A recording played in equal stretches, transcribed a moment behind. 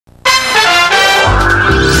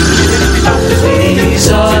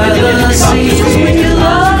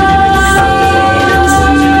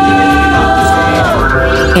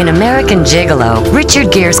in Gigolo,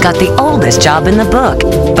 Richard Gere's got the oldest job in the book.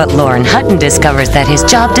 But Lauren Hutton discovers that his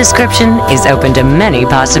job description is open to many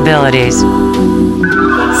possibilities.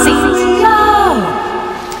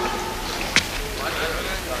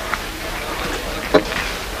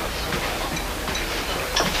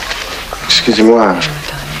 Excusez-moi,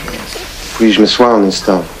 puis-je m'asseoir un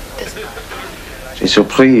instant? J'ai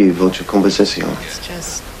surpris votre conversation.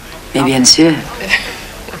 Mais bien sûr.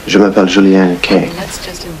 Je m'appelle Julien Kay.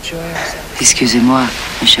 Excusez-moi,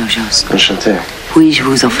 mon cher Jos. Enchanté. Puis-je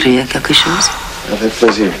vous offrir quelque chose? Avec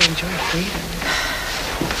plaisir.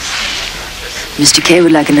 Mr. Kay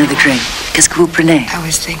would like another drink. Qu'est-ce que vous prenez? I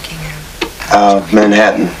was thinking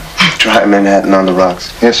Manhattan. Dry Manhattan on the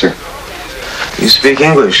rocks. Yes, sir. You speak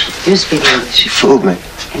English? You speak English. She fooled me.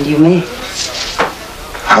 And you me.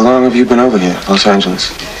 How long have you been over here, Los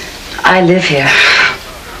Angeles? I live here.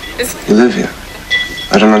 You live here?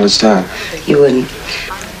 I don't understand. You wouldn't.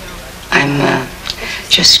 I'm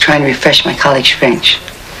just trying to refresh my college French.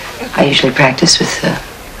 I usually practice with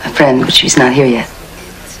a friend, but she's not here yet.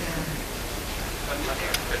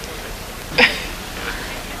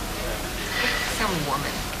 some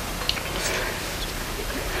woman.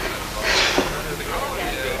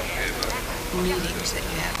 Meetings that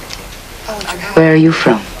you have with you. Where are you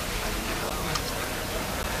from?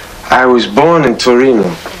 I was born in Torino,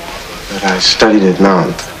 but I studied at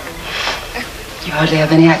Nantes. You hardly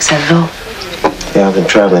have any accent at all. Yeah, I've been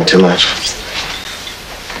traveling too much.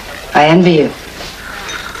 I envy you.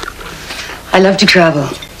 I love to travel.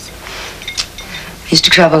 I used to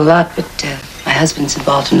travel a lot, but my husband's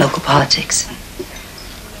involved in local politics.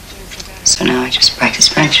 So now I just practice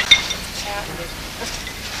French.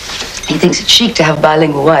 He thinks it's chic to have a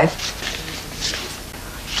bilingual wife.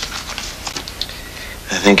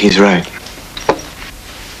 I think he's right.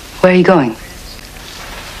 Where are you going?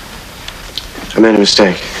 I made a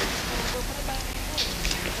mistake.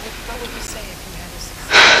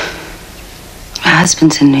 My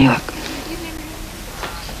husband's in New York.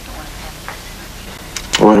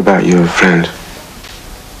 What about your friend?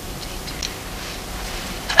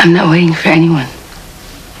 I'm not waiting for anyone.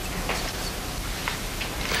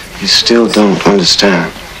 You still don't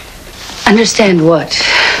understand. Understand what?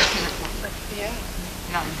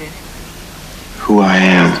 Who I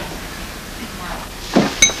am.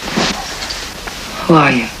 Who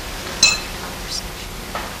are you?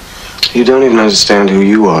 You don't even understand who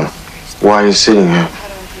you are. Why you're sitting here.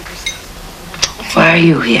 Why are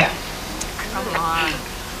you here?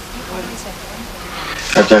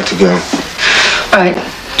 I'd like to go. All right,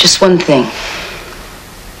 just one thing.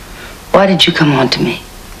 Why did you come on to me?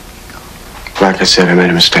 Like I said, I made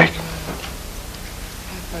a mistake.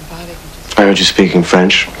 I heard you speaking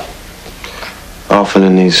French. Often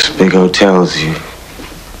in these big hotels, you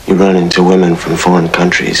run into women from foreign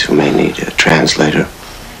countries who may need a translator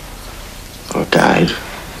or a guide.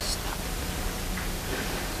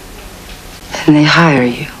 And they hire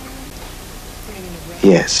you.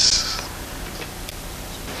 Yes.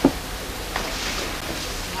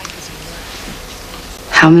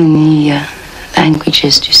 How many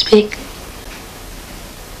languages do you speak?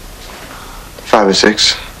 5 or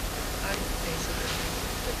 6.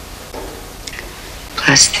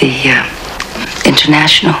 Plus the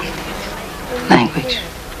international language.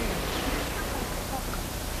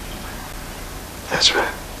 That's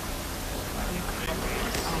right.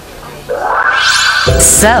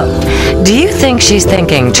 So, do you think she's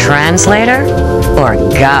thinking translator or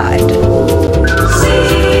God?